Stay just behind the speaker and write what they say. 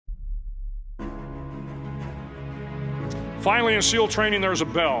Finally, in SEAL training, there's a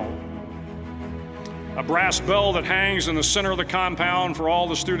bell. A brass bell that hangs in the center of the compound for all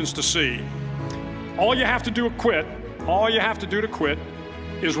the students to see. All you have to do to quit,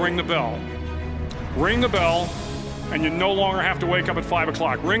 is ring the bell. Ring the bell, and you no longer have to wake up at 5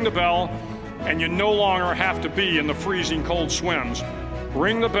 o'clock. Ring the bell, and you no longer have to be in the freezing cold swims.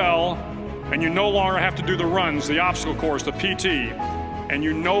 Ring the bell, and you no longer have to do the runs, the obstacle course, the PT, and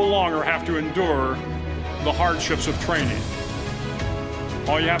you no longer have to endure the hardships of training.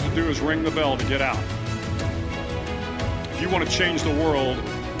 All you have to do is ring the bell to get out. If you want to change the world,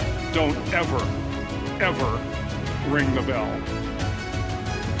 don't ever ring the bell.